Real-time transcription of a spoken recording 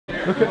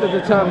Look at the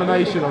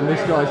determination on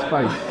this guy's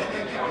face.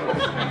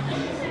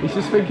 He's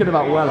just thinking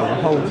about Weller the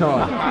whole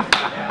time.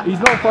 He's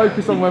not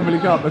focused on Wembley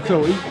Cup at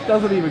all. He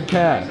doesn't even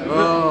care.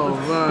 Oh,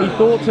 man. He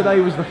thought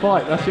today was the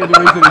fight. That's the only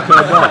reason he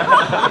turned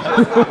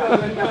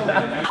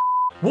up.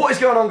 What is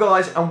going on,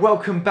 guys, and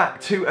welcome back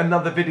to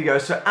another video.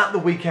 So at the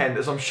weekend,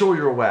 as I'm sure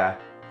you're aware,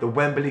 the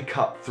Wembley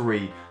Cup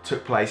 3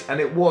 took place, and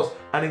it was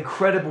an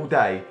incredible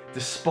day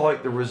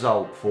despite the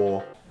result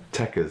for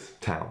Techers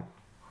Town.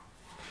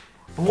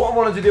 But what I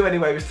wanted to do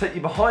anyway was take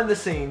you behind the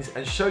scenes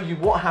and show you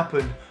what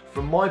happened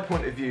from my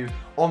point of view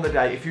on the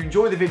day. If you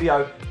enjoy the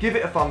video, give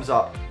it a thumbs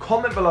up,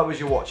 comment below as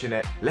you're watching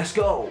it. Let's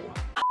go.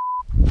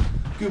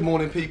 Good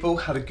morning, people.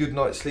 Had a good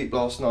night's sleep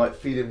last night,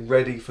 feeling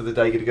ready for the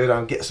day. Gonna go down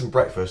and get some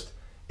breakfast.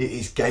 It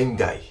is game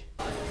day.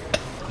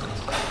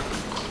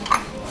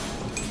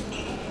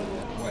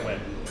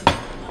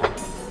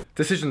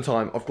 Decision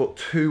time. I've got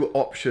two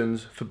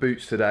options for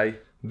boots today.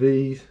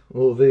 These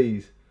or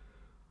these.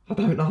 I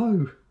don't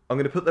know. I'm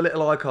going to put the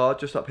little iCard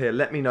just up here.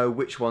 Let me know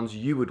which ones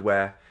you would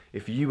wear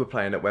if you were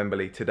playing at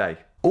Wembley today.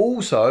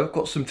 Also,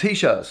 got some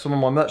t-shirts, some of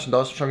my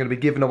merchandise, which I'm going to be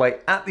giving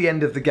away at the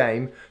end of the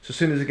game. So as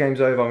soon as the game's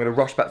over, I'm going to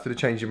rush back to the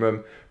changing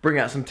room, bring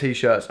out some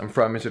t-shirts and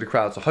throw them into the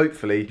crowd. So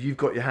hopefully you've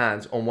got your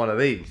hands on one of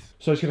these.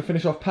 So just going to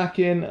finish off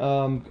packing.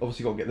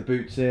 Obviously got to get the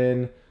boots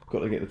in, got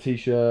to get the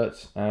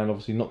t-shirts, and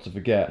obviously not to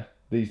forget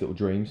these little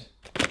dreams.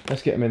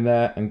 Let's get them in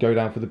there and go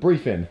down for the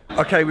briefing.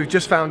 Okay, we've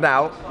just found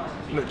out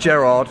that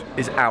Gerard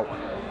is out.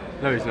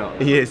 No, he's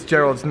not. He is.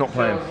 Gerard's not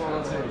playing.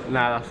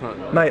 Nah, that's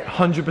not. Mate,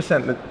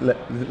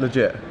 100%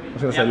 legit. I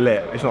was going to say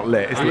lit. It's not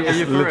lit. It's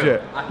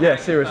legit. Yeah,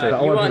 seriously.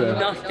 You are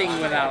nothing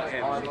without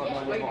him.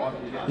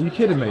 Are you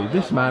kidding me?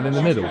 This man in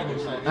the middle,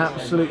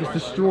 absolutely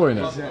destroying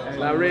it.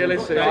 Now,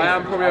 realistically, I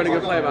am probably only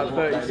going to play about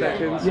 30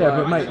 seconds. Yeah,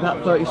 but mate,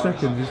 that 30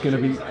 seconds is going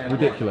to be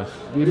ridiculous.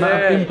 The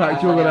amount of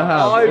impact you're going to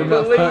have in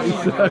that 30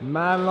 seconds.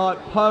 Man like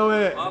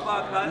poet.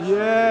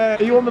 Yeah.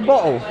 Are you on the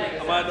bottle?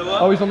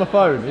 Oh, he's on the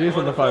phone. He is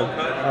on the phone.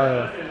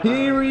 Oh, yeah.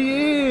 Here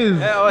he is.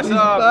 Yeah, what's he's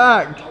up?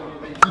 back.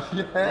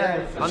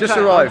 Yes. Just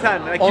arrived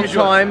on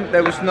time.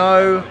 There was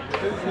no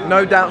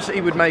doubts that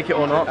he would make it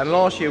or not. And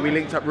last year we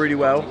linked up really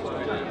well.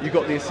 You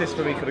got the assist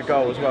for me for the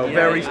goal as well.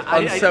 Very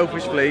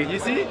unselfishly. You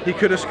see? He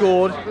could have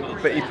scored,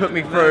 but he put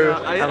me through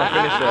and I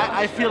finished it.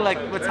 I feel like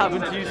what's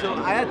happened to you, so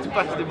I had to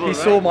pass the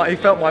ball. He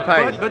felt my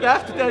pain. But I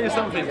have to tell you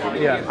something.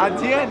 Yeah. At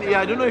the end,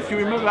 I don't know if you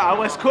remember, I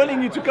was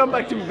calling you to come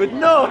back to me, but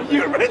no,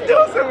 you ran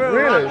down somewhere.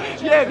 Really?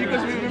 Yeah,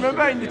 because we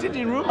remember in the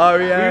changing room. Oh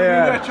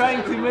yeah, we were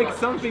trying to make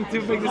something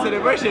to make the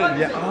celebration.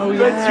 Yeah. Oh but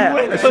yeah.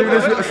 As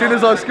soon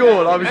as I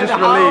scored, I was just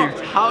relieved,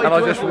 and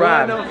I just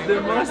ran. One of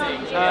the most,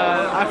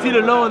 I feel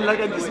alone. Like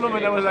at this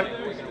moment, I was like.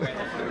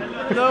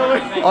 No.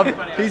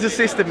 He's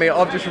assisted me.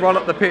 I've just run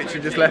up the pitch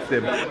and just left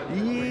him.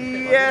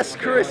 Yes,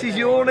 Chris, he's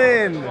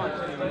yawning.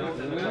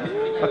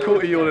 I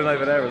caught you yawning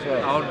over there as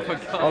well.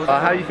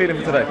 How are you feeling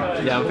for today?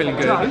 Yeah, I'm feeling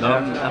good. I've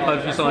heard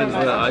a few signs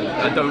that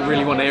I don't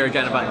really want to hear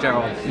again about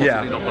Gerald.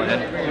 Yeah. Not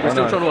playing. We're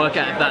still trying to work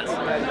out if that's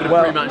a bit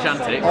of pre-match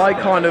antics. I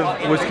kind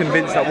of was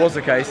convinced that was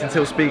the case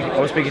until I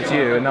was speaking to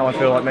you, and now I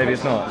feel like maybe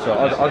it's not. So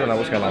I don't know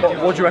what's going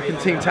on. What do you reckon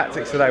team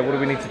tactics today? What do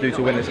we need to do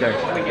to win this game?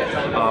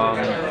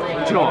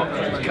 Do you know what?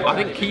 I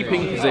think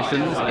keeping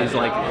positions is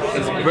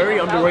very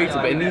underrated,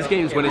 but in these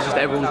games when it's just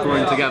everyone's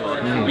growing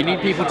together, you need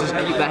people to just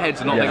keep their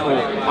heads and not think,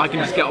 oh, I can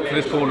just get up for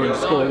this corner and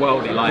score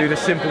worldly. Like, do the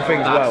simple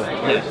things well.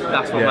 Yeah,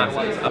 that's what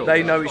matters.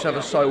 They know each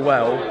other so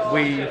well.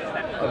 We,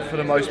 for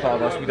the most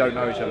part of us, we don't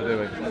know each other, do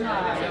we?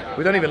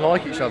 We don't even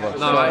like each other.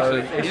 No,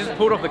 actually. He just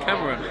pulled off the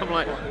camera and I'm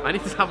like, I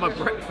need to have my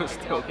breakfast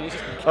still. Can you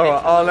just...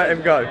 Alright, I'll let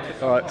him go.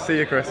 Alright, see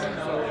you, Chris.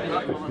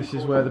 This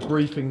is where the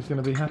briefing's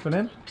going to be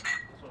happening.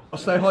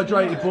 Stay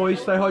hydrated,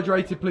 boys. Stay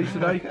hydrated, please,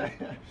 today.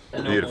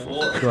 Beautiful.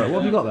 Right,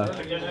 what have you got there?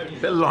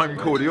 Bit of lime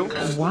cordial.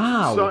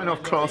 Wow. Starting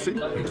off classy.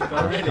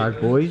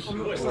 Hashtag boys.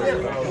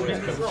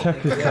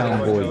 Techers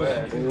Town boys.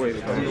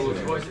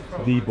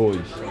 The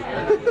boys.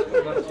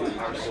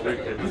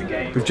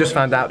 We've just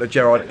found out that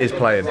Gerard is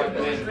playing.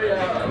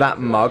 That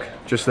mug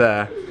just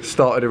there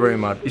started a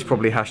rumour. He's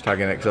probably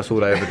hashtagging it because that's all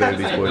they ever do,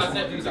 these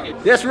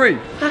boys. Yes, Reed.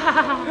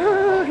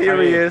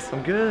 Here he is.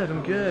 I'm good.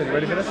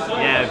 Ready for this?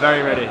 Yeah,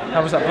 very ready.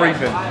 How was that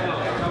briefing?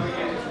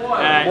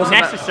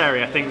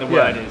 Necessary, I think the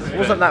word is.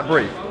 Wasn't that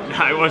brief?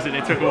 No, it wasn't.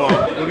 It took a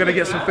while. We're going to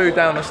get some food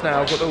down us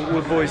now. I've got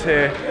the boys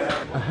here.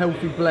 A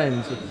healthy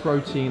blend of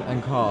protein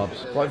and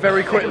carbs. Right,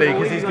 very quickly,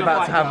 because he's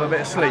about to have a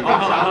bit of sleep.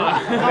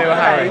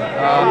 Harry.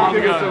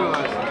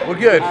 We're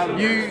good.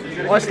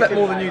 I slept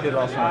more than you did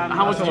last night.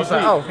 How much did you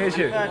sleep? Oh, here's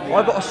you.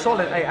 I got a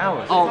solid 8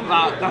 hours. Oh,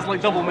 that's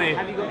like double me.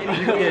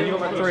 Yeah, you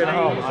got like 3.5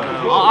 or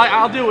something.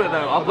 I'll do it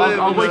though.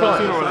 I'll wake up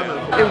sooner or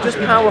later. He'll just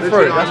power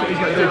through. That's what he's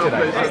going to do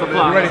today. That's the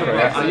plan. You ready for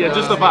it? Yeah,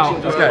 just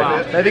about.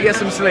 Okay, maybe get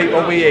some sleep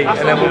while we eat,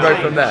 and then we'll go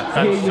from there.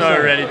 I'm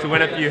so ready to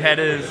win a few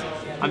headers.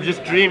 I'm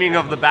just dreaming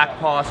of the back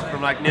pass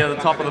from like near the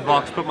top of the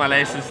box, put my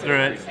laces through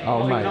it.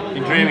 Oh mate.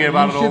 Been dreaming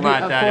about it all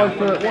night, Daniel.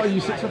 What are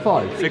you,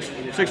 6'5"?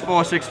 6'4",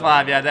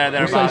 6'5", yeah, there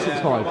We'll about. say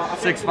 6'5".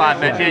 6'5",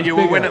 mate. Yeah, you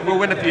will win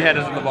a few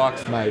headers in the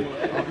box. Mate,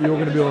 you're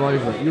going to be all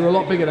over it. You're a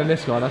lot bigger than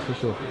this guy, that's for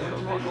sure.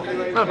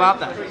 Not about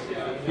that.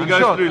 He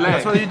goes through lane.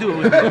 That's what you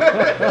do.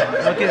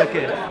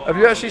 Okay. Have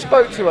you actually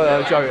spoke to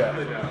Joe yet?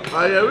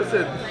 Yeah, we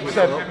said.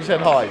 You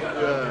said hi.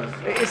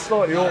 Yeah. It is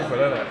slightly awkward,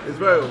 isn't it? It's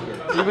very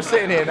awkward. He was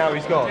sitting here, now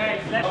he's gone.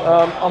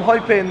 I'm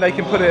hoping they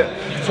can put it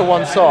to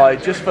one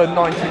side just for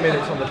 90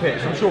 minutes on the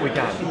pitch. I'm sure we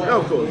can. Yeah,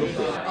 of course, of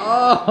course.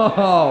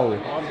 Oh,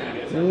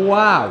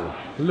 wow.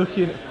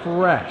 Looking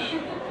fresh.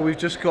 We've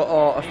just got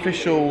our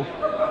official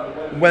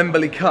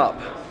Wembley Cup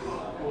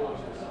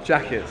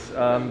jackets.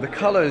 The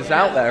colour's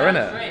out there,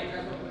 isn't it?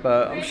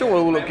 But I'm sure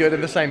we'll all look good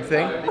in the same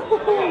thing.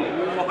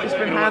 Just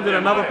been handed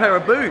another pair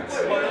of boots.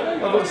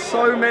 I've got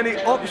so many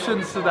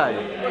options today.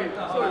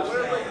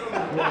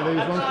 What are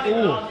these ones?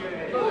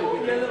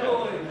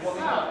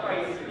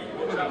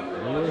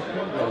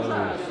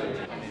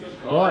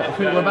 Oh. Right, I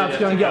think we're about to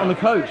go and get on the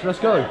coach. Let's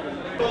go.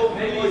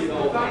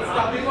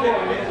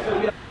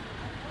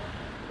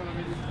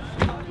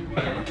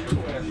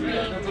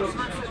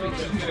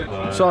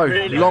 So,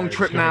 long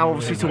trip now,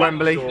 obviously, to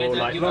Wembley.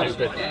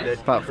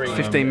 About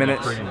 15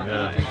 minutes.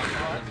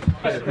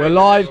 We're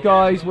live,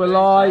 guys. We're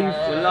live.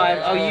 We're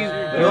live. Oh,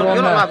 You're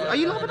not live. Are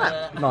you live at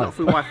that? No. Not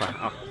through Wi-Fi.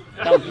 Oh.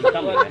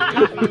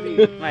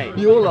 mate.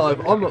 You're live.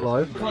 I'm not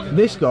live.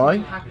 This guy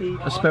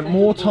has spent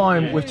more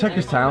time with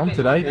Town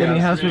today than he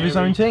has with his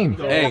own team.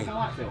 Hey,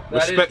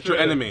 respect your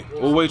enemy.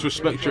 Always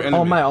respect your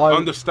enemy. Oh, mate,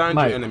 Understand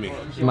your enemy.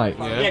 Mate,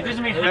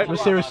 but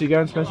seriously, go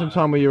and spend some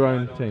time with your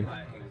own team.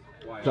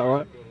 Is that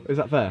alright? Is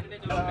that fair?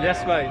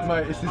 Yes, mate.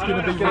 Mate, this is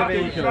going to be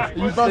ridiculous. Are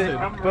you buzzing?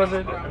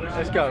 Buzzing.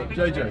 Let's go.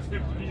 JJ.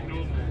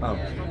 Oh.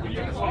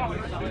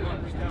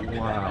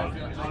 Wow.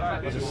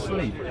 That's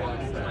asleep.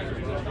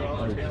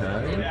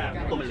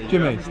 Okay.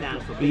 Jimmy,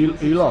 are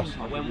you lost?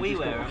 When we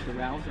were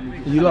around.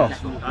 Are you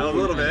lost? A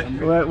little bit.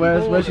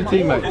 Where's your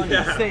teammate?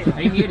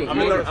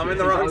 I'm in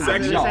the wrong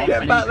section.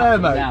 Get back there,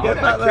 mate. Get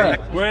back there.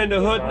 We're in the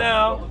hood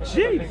now.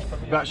 Jeez.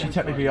 We actually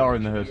technically are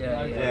in the hood.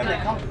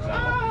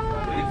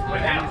 With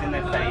hands in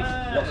their face,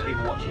 lots of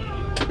people watching.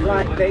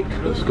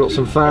 It's got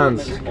some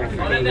fans.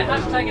 They're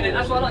hashtagging it,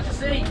 that's what I like to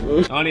see.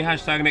 Only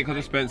hashtagging it because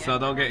of Spencer.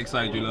 Don't get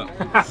excited, you lot.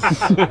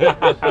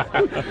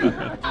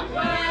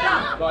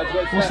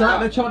 What's that?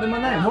 They're chanting my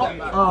name. What?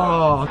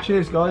 Oh,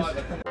 cheers, guys.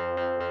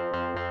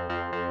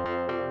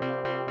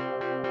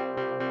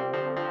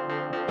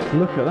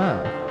 Look at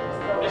that.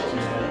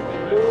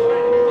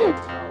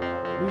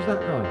 Who's that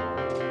guy?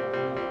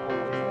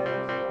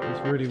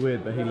 It's really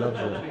weird, but he loves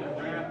it.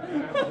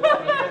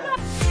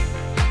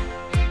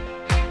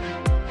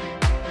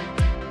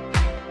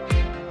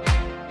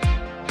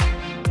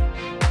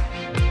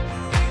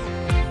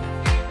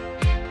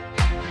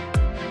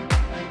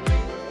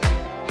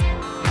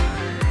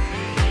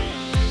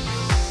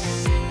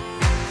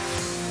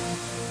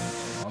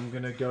 I'm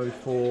gonna go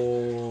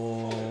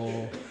for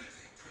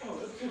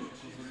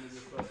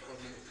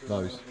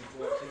those.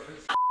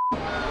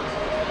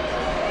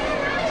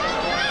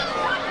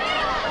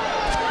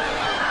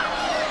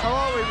 How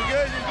are we? We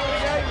good? You enjoy the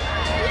game?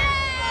 Yeah!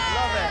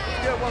 Love it.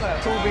 It's good, wasn't it?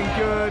 It's all been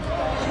good.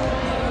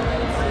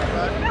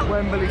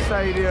 Wembley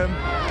Stadium.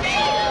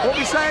 What are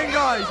we saying,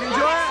 guys?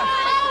 Enjoy it?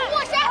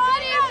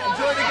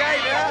 Enjoy the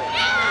game, yeah?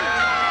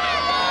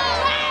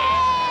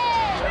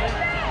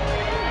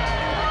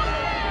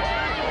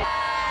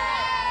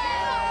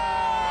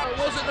 It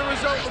wasn't the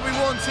result that we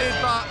wanted,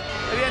 but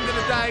at the end of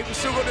the day, we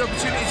still got the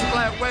opportunity to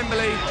play at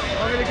Wembley.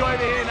 I'm going to go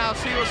over here now,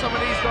 see what some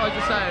of these guys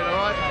are saying,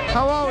 alright?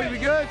 How are we? We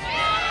good?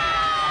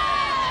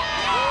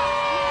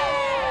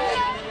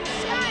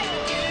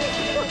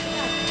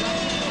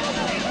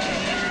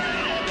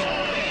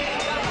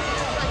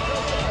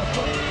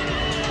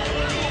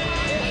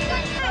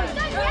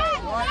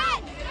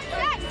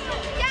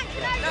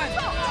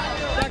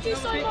 Thank you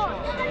so much.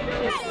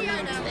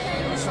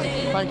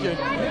 Thank you.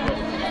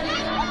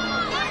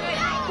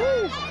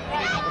 Woo.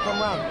 I'll come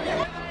round.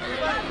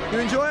 You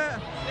enjoy it?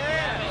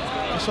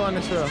 Yeah. I'll sign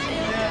this here.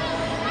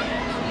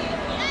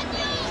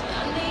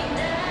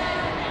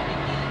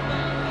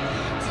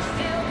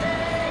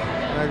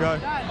 There you go.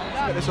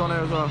 Let's get this on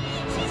here as well.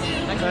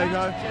 There you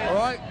go.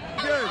 Alright,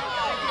 good.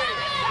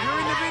 You're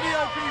in the video,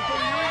 people.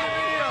 You're in the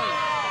video.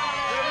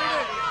 They're in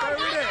it. They're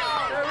in it.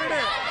 They're in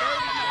it.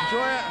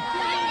 Enjoy it.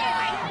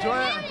 Enjoy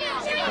it.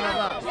 Can I have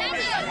that?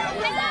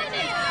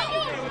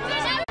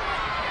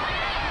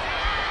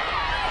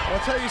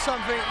 I'll tell you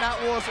something, that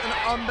was an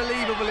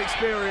unbelievable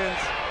experience.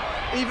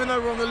 Even though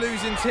we're on the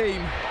losing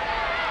team,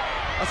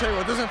 I'll tell you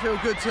what, it doesn't feel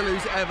good to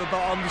lose ever, but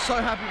I'm so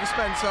happy for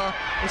Spencer.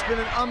 It's been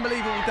an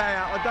unbelievable day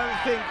out. I don't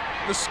think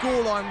the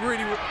scoreline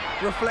really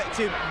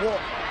reflected what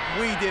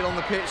we did on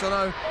the pitch. I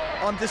know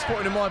I'm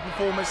disappointed in my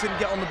performance, didn't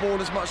get on the ball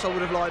as much as I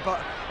would have liked,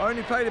 but I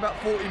only played about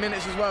 40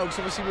 minutes as well, because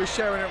obviously we were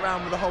sharing it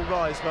around with the whole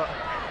guys. But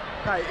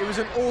hey, it was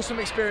an awesome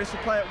experience to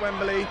play at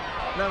Wembley.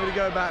 Now we're going to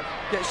go back,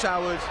 get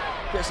showered,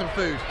 get some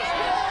food.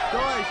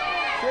 Guys,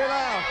 see you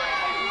later.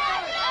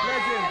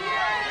 Legend.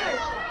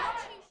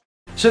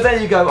 So there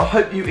you go, I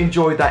hope you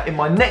enjoyed that. In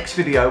my next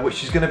video,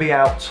 which is going to be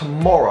out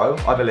tomorrow,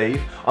 I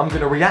believe, I'm going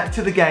to react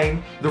to the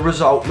game, the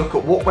result, look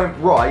at what went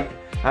right,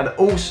 and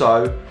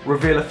also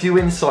reveal a few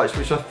insights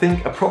which I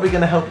think are probably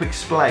going to help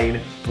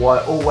explain why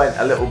it all went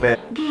a little bit.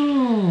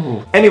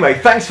 Anyway,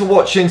 thanks for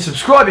watching,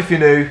 subscribe if you're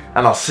new,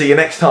 and I'll see you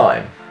next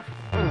time.